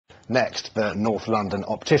Next, the North London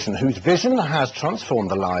optician whose vision has transformed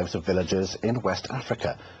the lives of villagers in West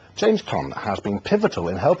Africa. James Conn has been pivotal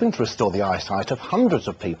in helping to restore the eyesight of hundreds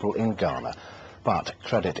of people in Ghana. But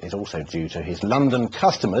credit is also due to his London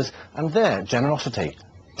customers and their generosity.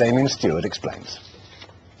 Damien Stewart explains.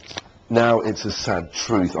 Now it's a sad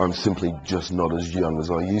truth, I'm simply just not as young as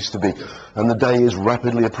I used to be, and the day is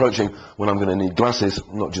rapidly approaching when I'm going to need glasses,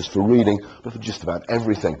 not just for reading, but for just about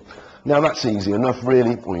everything. Now that's easy enough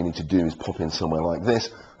really. All you need to do is pop in somewhere like this,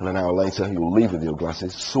 and an hour later you'll leave with your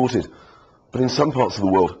glasses sorted. But in some parts of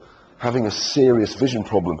the world, having a serious vision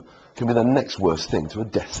problem can be the next worst thing to a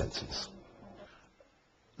death sentence.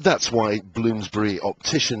 That's why Bloomsbury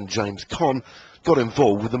optician James Conn got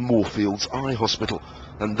involved with the Moorfields Eye Hospital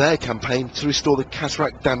and their campaign to restore the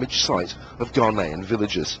cataract-damaged sight of Ghanaian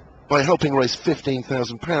villagers by helping raise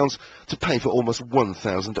 £15,000 to pay for almost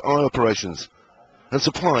 1,000 eye operations and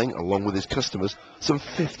supplying, along with his customers, some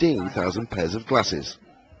 15,000 pairs of glasses.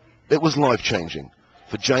 It was life-changing,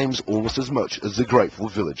 for James almost as much as the grateful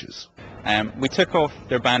villagers. We took off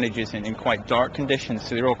their bandages in quite dark conditions,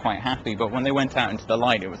 so they were all quite happy, but when they went out into the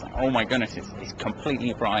light, it was like, oh my goodness, it's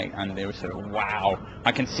completely bright, and they were sort of, wow,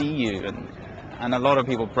 I can see you, and a lot of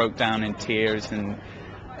people broke down in tears, and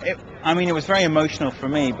it was very emotional for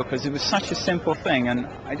me, because it was such a simple thing, and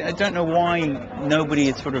I don't know why nobody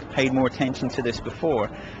had sort of paid more attention to this before,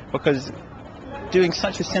 because doing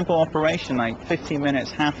such a simple operation, like 15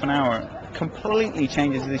 minutes, half an hour, completely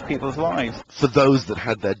changes these people's lives. For those that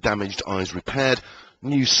had their damaged eyes repaired,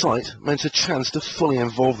 new sight meant a chance to fully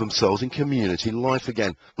involve themselves in community life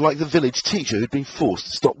again, like the village teacher who'd been forced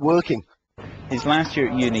to stop working. His last year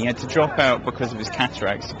at uni, he had to drop out because of his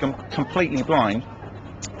cataracts, completely blind,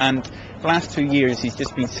 and the last 2 years he's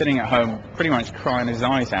just been sitting at home pretty much crying his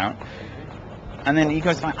eyes out. And then he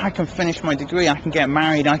goes like, I can finish my degree, I can get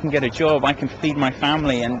married, I can get a job, I can feed my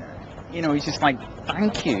family, and he's just like,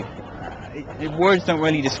 thank you. Words don't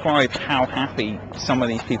really describe how happy some of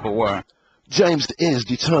these people were. James is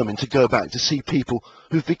determined to go back to see people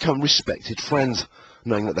who've become respected friends,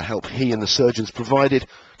 knowing that the help he and the surgeons provided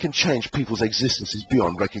can change people's existences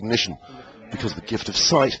beyond recognition, because the gift of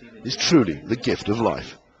sight is truly the gift of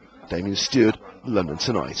life. Damien Stewart, London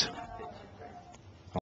Tonight.